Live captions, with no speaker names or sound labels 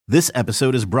This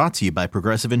episode is brought to you by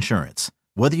Progressive Insurance.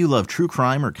 Whether you love true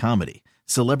crime or comedy,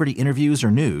 celebrity interviews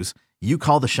or news, you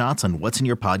call the shots on what's in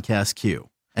your podcast queue.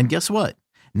 And guess what?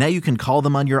 Now you can call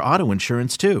them on your auto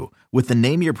insurance too with the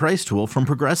Name Your Price tool from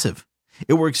Progressive.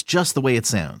 It works just the way it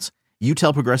sounds. You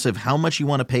tell Progressive how much you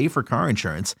want to pay for car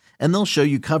insurance, and they'll show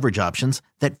you coverage options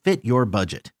that fit your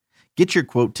budget. Get your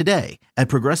quote today at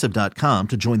Progressive.com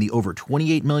to join the over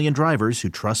 28 million drivers who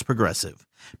trust Progressive.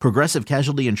 Progressive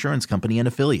Casualty Insurance Company and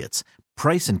Affiliates.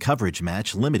 Price and coverage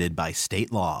match limited by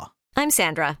state law. I'm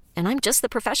Sandra, and I'm just the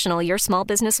professional your small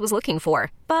business was looking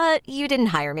for. But you didn't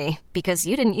hire me because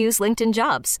you didn't use LinkedIn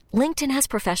Jobs. LinkedIn has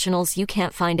professionals you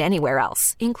can't find anywhere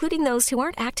else, including those who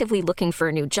aren't actively looking for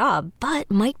a new job, but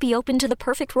might be open to the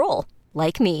perfect role,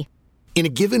 like me. In a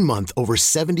given month, over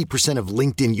 70% of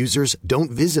LinkedIn users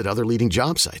don't visit other leading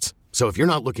job sites. So if you're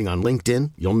not looking on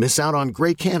LinkedIn, you'll miss out on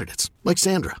great candidates like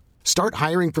Sandra. Start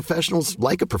hiring professionals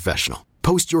like a professional.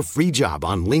 Post your free job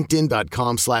on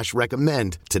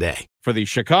linkedin.com/recommend today. For the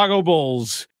Chicago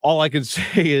Bulls, all I can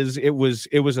say is it was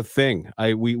a thing.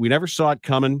 We never saw it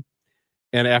coming.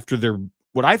 And after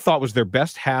what I thought was their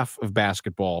best half of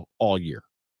basketball all year,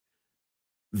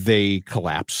 they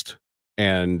collapsed.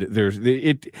 And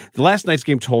last night's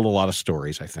game told a lot of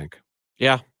stories, I think.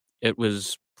 Yeah, it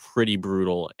was pretty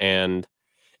brutal. And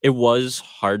it was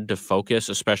hard to focus,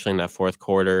 especially in that fourth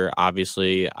quarter.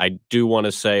 Obviously, I do want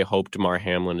to say hope DeMar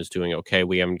Hamlin is doing okay.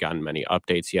 We haven't gotten many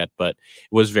updates yet, but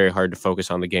it was very hard to focus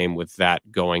on the game with that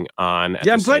going on.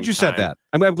 Yeah, I'm glad you said that.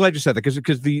 I'm glad you said that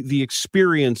because the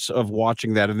experience of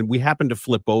watching that, and then we happened to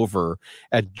flip over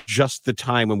at just the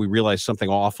time when we realized something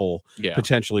awful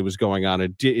potentially was going on.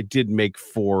 It did make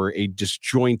for a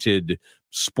disjointed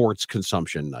sports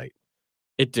consumption night.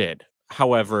 It did.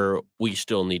 However, we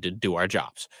still need to do our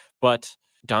jobs. But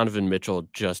Donovan Mitchell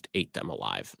just ate them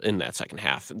alive in that second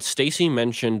half. And Stacey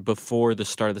mentioned before the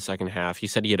start of the second half, he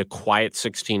said he had a quiet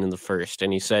 16 in the first.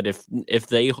 And he said if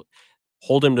they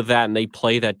hold him to that and they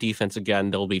play that defense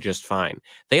again, they'll be just fine.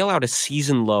 They allowed a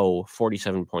season-low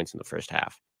 47 points in the first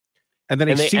half. And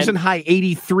then season-high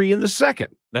 83 in the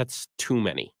second. That's too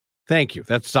many. Thank you.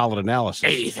 That's solid analysis.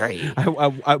 83.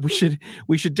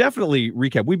 We should definitely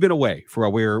recap. We've been away for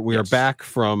we are back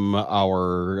from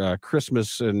our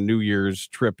Christmas and New Year's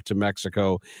trip to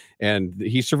Mexico, and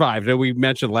he survived. And we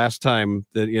mentioned last time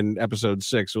that in episode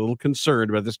 6, a little concerned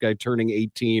about this guy turning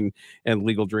 18 and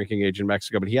legal drinking age in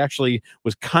Mexico, but he actually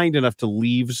was kind enough to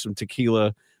leave some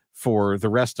tequila for the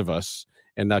rest of us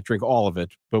and not drink all of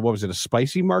it. But what was it? A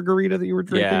spicy margarita that you were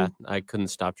drinking? Yeah, I couldn't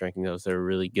stop drinking those. They're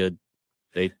really good.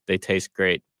 They taste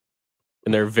great,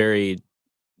 and they're very.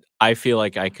 I feel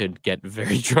like I could get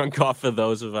very drunk off of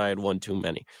those if I had one too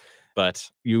many,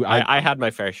 but I had my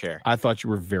fair share. I thought you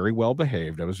were very well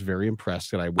behaved. I was very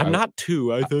impressed, and I'm not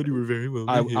too. I thought you were very well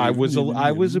behaved. I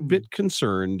was a bit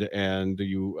concerned, and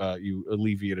you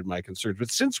alleviated my concerns.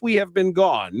 But since we have been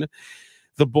gone,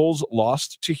 the Bulls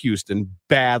lost to Houston.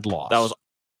 Bad loss. That was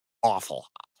awful.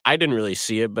 I didn't really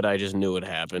see it, but I just knew it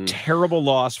happened. Terrible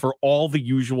loss for all the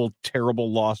usual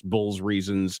terrible loss Bulls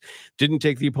reasons. Didn't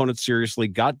take the opponent seriously,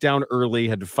 got down early,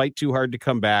 had to fight too hard to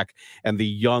come back, and the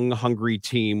young, hungry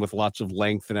team with lots of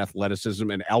length and athleticism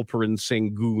and Alperen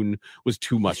Sengun was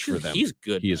too much for them. He's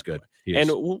good. He is good. And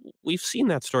we've seen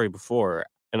that story before,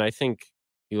 and I think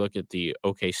you look at the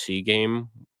OKC game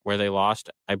where they lost.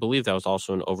 I believe that was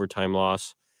also an overtime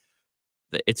loss.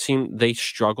 It seemed they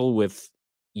struggle with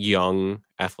young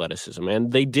athleticism,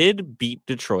 and they did beat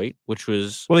Detroit, which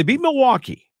was they beat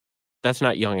Milwaukee. That's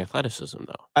not young athleticism,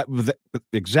 though.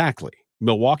 Exactly.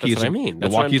 Milwaukee is a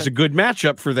good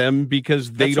matchup for them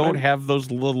because they don't have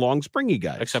those little long springy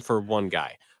guys, except for one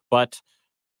guy. But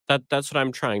that's what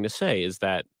I'm trying to say is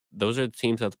that those are the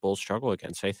teams that the Bulls struggle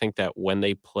against. I think that when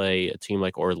they play a team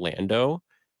like Orlando,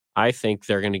 I think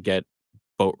they're going to get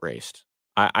boat raced.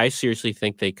 I seriously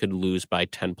think they could lose by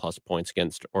 10-plus points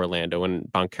against Orlando, and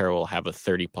Banchero will have a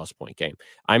 30-plus point game.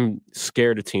 I'm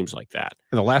scared of teams like that.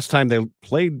 And the last time they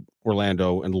played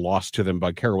Orlando and lost to them,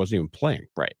 Banchero wasn't even playing.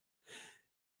 Right.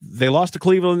 They lost to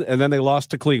Cleveland, and then they lost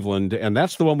to Cleveland, and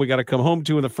that's the one we got to come home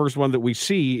to. And the first one that we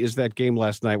see is that game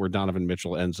last night where Donovan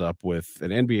Mitchell ends up with an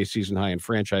NBA season high and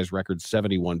franchise record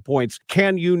 71 points.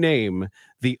 Can you name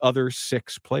the other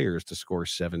 6 players to score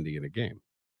 70 in a game?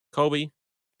 Kobe.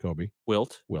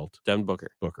 Wilt. Devin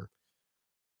Booker.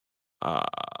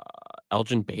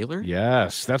 Elgin Baylor?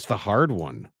 Yes, that's the hard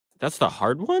one. That's the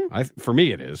hard one? For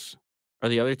me, it is. Are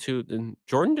the other two?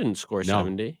 Jordan didn't score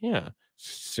 70. Yeah.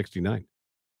 69.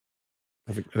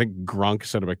 I think Gronk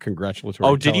sent him a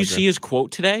congratulatory did you see his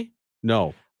quote today?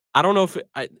 No. I don't know if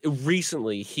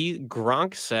recently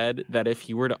Gronk said that if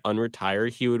he were to unretire,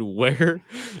 he would wear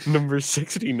number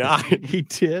 69. He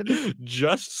did,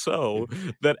 just so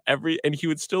that and he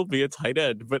would still be a tight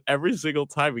end, but every single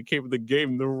time he came to the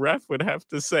game, the ref would have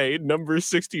to say number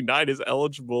 69 is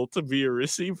eligible to be a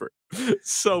receiver.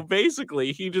 So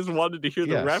basically, he just wanted to hear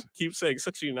the ref keep saying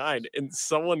 69, and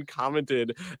someone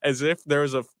commented as if there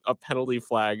was a penalty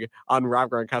flag on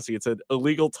Rob Gronkowski. It said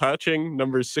illegal touching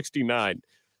number 69.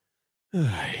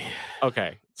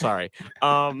 Okay, sorry.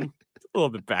 A little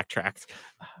bit backtracked.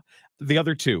 The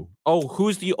other two. Oh,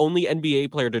 who's the only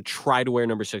NBA player to try to wear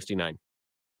number 69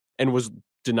 and was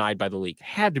denied by the league?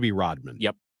 Had to be Rodman.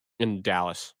 Yep, in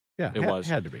Dallas. Yeah, it was.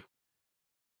 Had to be.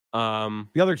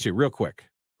 The other two, real quick.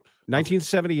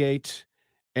 1978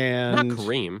 and not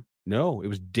Kareem. No, it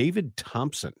was David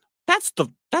Thompson. That's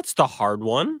the hard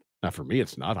one. Not for me,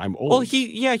 it's not. I'm old. Well,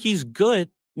 he's good.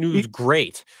 He's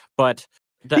great, but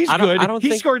he's good. I don't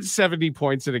think scored 70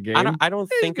 points in a game. I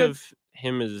don't think of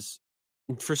him as,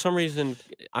 for some reason,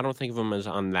 I don't think of him as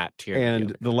on that tier.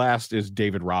 And the last is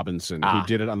David Robinson, who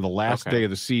did it on the last day of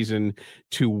the season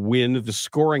to win the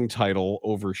scoring title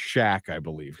over Shaq, I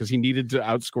believe, because he needed to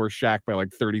outscore Shaq by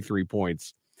like 33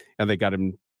 points, and they got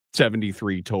him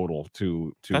 73 total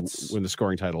to win the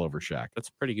scoring title over Shaq. That's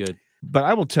pretty good. But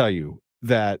I will tell you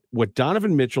that what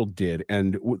Donovan Mitchell did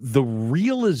and the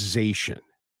realization,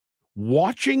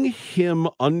 watching him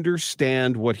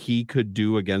understand what he could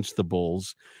do against the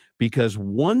Bulls, because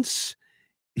once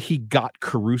he got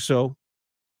Caruso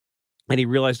and he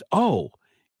realized, oh,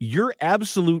 your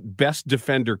absolute best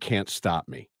defender can't stop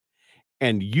me.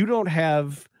 And you don't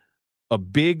have a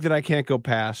big that I can't go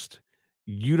past.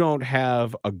 You don't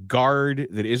have a guard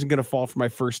that isn't going to fall for my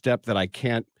first step that I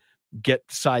can't get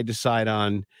side to side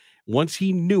on. Once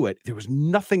he knew it, there was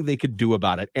nothing they could do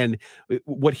about it. And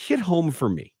what hit home for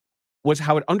me was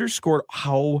how it underscored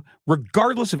how,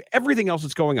 regardless of everything else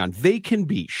that's going on, they can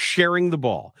be sharing the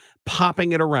ball,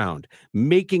 popping it around,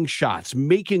 making shots,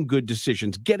 making good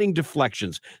decisions, getting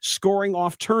deflections, scoring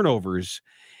off turnovers,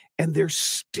 and they're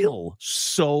still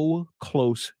so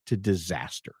close to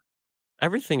disaster.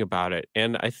 Everything about it.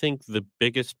 And I think the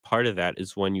biggest part of that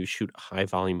is when you shoot a high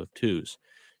volume of twos.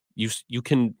 You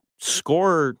can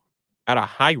score at a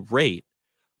high rate,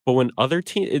 but when other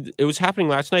teams, it was happening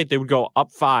last night, they would go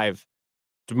up 5,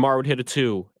 DeMar would hit a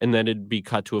 2, and then it'd be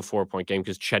cut to a 4-point game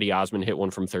because Chetty Osman hit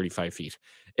one from 35 feet.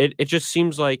 It just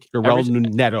seems like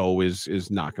Neto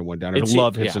is knocking one down.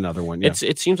 Love hits another one. Yeah.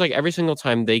 It seems like every single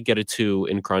time they get a 2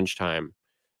 in crunch time,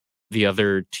 the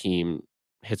other team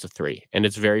hits a 3, and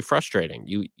it's very frustrating.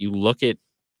 You look at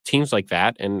teams like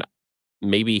that, and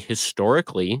maybe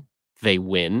historically they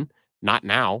win, not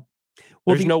now.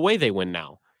 Well, there's no way they win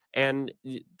now, and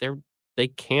they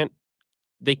can't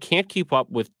keep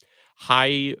up with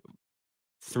high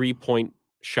 3-point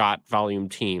shot volume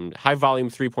teams, high volume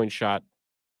 3-point shot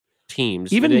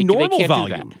teams. Even normal they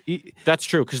volume. That's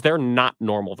true, because they're not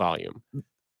normal volume.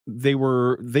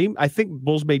 I think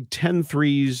Bulls made 10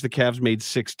 threes, the Cavs made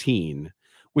 16,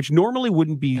 which normally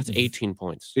wouldn't be. That's 18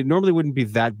 points. It normally wouldn't be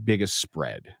that big a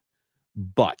spread,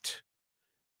 but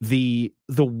the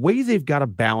way they've got to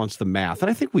balance the math,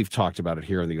 and I think we've talked about it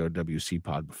here on the OWC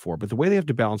pod before, but the way they have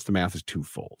to balance the math is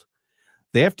twofold.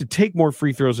 They have to take more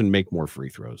free throws and make more free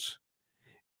throws.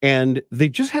 And they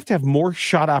just have to have more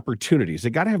shot opportunities. They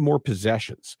got to have more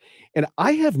possessions. And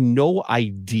I have no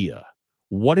idea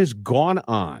what has gone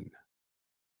on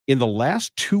in the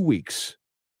last 2 weeks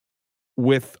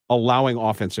with allowing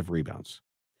offensive rebounds.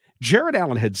 Jared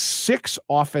Allen had 6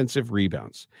 offensive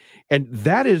rebounds, and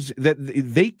that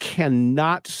they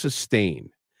cannot sustain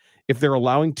if they're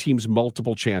allowing teams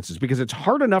multiple chances, because it's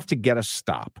hard enough to get a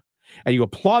stop, and you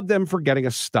applaud them for getting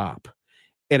a stop.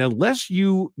 And unless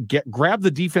you grab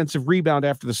the defensive rebound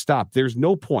after the stop, there's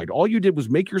no point. All you did was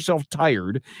make yourself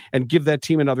tired and give that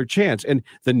team another chance. And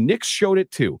the Knicks showed it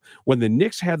too. When the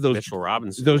Knicks had those Mitchell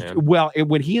Robinson,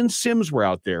 when he and Sims were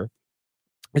out there,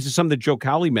 this is something that Joe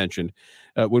Cowley mentioned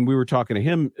when we were talking to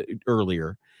him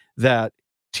earlier, that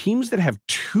teams that have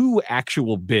 2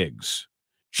 actual bigs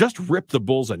just rip the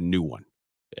Bulls a new one.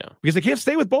 Yeah, because they can't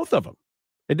stay with both of them.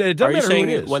 It doesn't Are you matter saying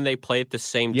who it is. When they play at the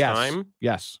same time?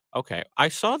 Yes. Okay. I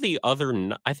saw the other.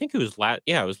 I think it was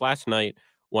it was last night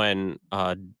when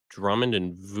Drummond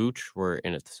and Vooch were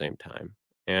in at the same time,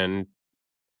 and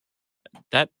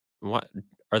what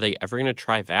are they ever going to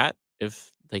try that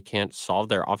if they can't solve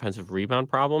their offensive rebound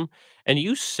problem? And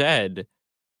you said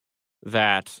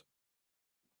that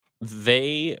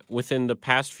they, within the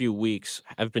past few weeks,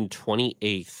 have been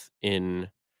 28th in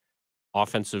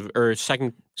offensive or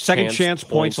second chance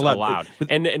points allowed.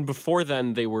 And before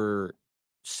then they were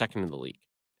second in the league.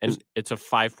 And it's a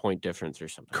 5-point difference or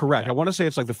something. Correct. Like I want to say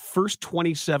it's like the first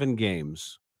 27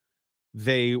 games,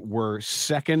 they were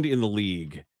second in the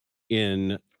league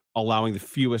in allowing the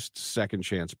fewest second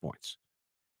chance points.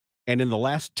 And in the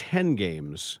last 10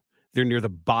 games, they're near the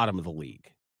bottom of the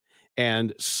league.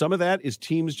 And some of that is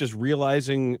teams just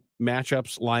realizing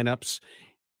matchups, lineups.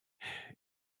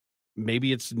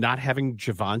 Maybe it's not having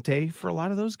Javonte for a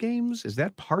lot of those games. Is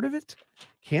that part of it?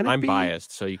 Can it I'm be?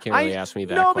 biased, so you can't really ask me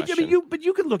that question. But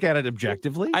you can look at it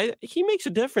objectively. He makes a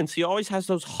difference. He always has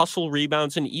those hustle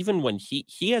rebounds, and even when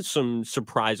he has some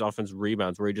surprise offensive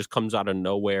rebounds where he just comes out of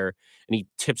nowhere and he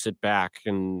tips it back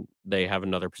and they have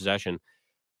another possession.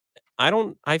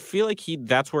 I feel like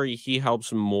that's where he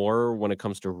helps more when it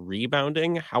comes to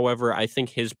rebounding. However, I think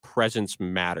his presence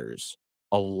matters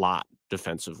a lot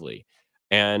defensively.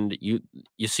 And you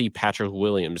see Patrick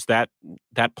Williams, that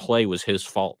play was his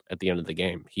fault at the end of the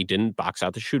game. He didn't box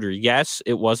out the shooter. Yes,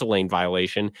 it was a lane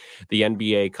violation. The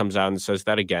NBA comes out and says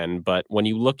that again. But when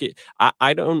you look at,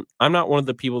 I'm not one of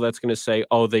the people that's going to say,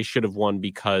 oh, they should have won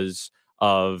because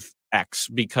of X,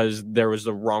 because there was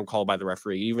the wrong call by the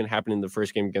referee. It even happened in the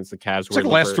first game against the Cavs. It's like the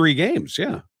last 3 games,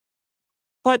 yeah.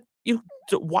 But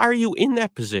why are you in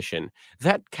that position?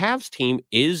 That Cavs team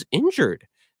is injured.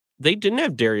 They didn't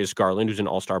have Darius Garland, who's an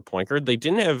all-star point guard. They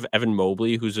didn't have Evan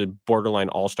Mobley, who's a borderline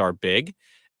all-star big.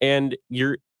 And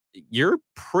you're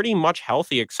pretty much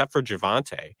healthy except for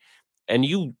Javonte. And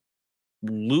you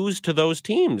lose to those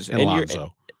teams. And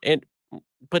Lonzo.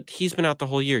 But he's been out the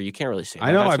whole year. You can't really say that.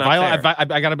 I know.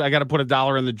 I got to put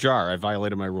 $1 in the jar. I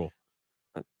violated my rule.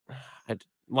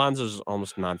 Lonzo's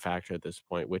almost a non-factor at this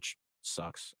point, which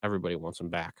sucks. Everybody wants him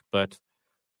back. But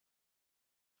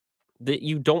that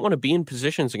you don't want to be in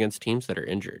positions against teams that are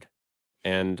injured,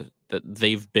 and that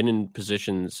they've been in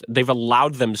positions, they've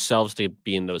allowed themselves to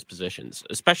be in those positions,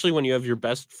 especially when you have your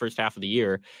best first half of the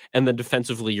year and then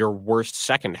defensively your worst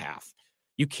second half.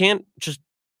 You can't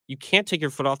take your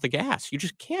foot off the gas. You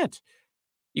just can't.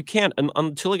 You can't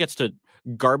until it gets to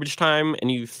garbage time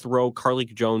and you throw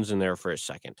Carlik Jones in there for a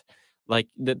second. Like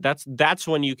that's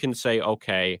when you can say,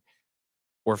 okay,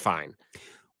 we're fine.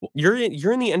 You're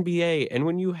in the NBA, and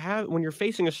when you're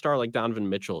facing a star like Donovan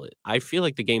Mitchell, I feel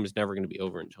like the game is never going to be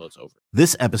over until it's over.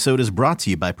 This episode is brought to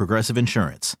you by Progressive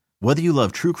Insurance. Whether you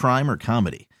love true crime or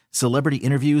comedy, celebrity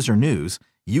interviews or news,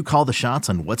 you call the shots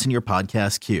on what's in your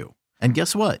podcast queue. And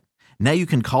guess what? Now you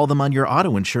can call them on your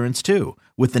auto insurance too,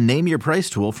 with the Name Your Price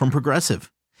tool from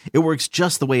Progressive. It works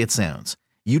just the way it sounds.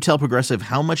 You tell Progressive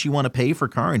how much you want to pay for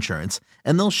car insurance,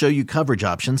 and they'll show you coverage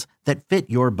options that fit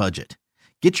your budget.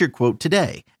 Get your quote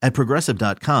today at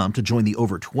Progressive.com to join the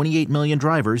over 28 million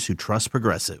drivers who trust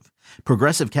Progressive.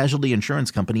 Progressive Casualty Insurance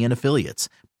Company and Affiliates.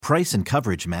 Price and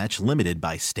coverage match limited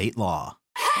by state law.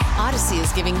 Odyssey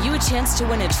is giving you a chance to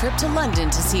win a trip to London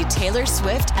to see Taylor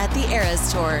Swift at the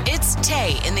Eras Tour. It's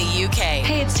Tay in the UK.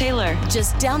 Hey, it's Taylor.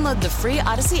 Just download the free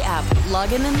Odyssey app,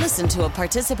 log in and listen to a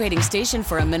participating station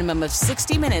for a minimum of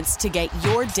 60 minutes to get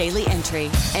your daily entry.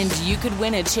 And you could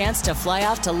win a chance to fly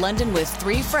off to London with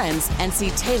 3 friends and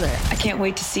see Taylor. I can't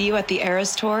wait to see you at the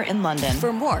Eras Tour in London.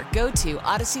 For more, go to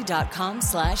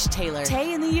odyssey.com/Taylor.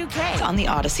 Tay in the UK. It's on the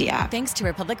Odyssey app. Thanks to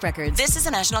Republic Records. This is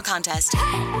a national contest.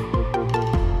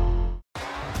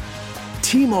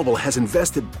 T-Mobile has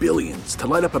invested billions to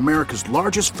light up America's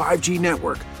largest 5G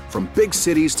network, from big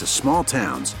cities to small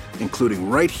towns, including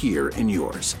right here in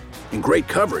yours. And great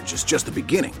coverage is just the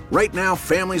beginning. Right now,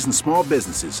 families and small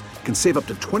businesses can save up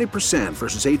to 20%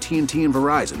 versus AT&T and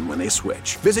Verizon when they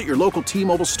switch. Visit your local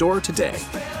T-Mobile store today.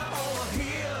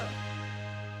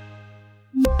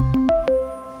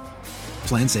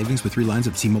 Plan savings with 3 lines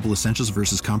of T-Mobile Essentials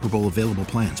versus comparable available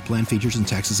plans. Plan features and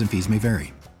taxes and fees may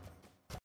vary.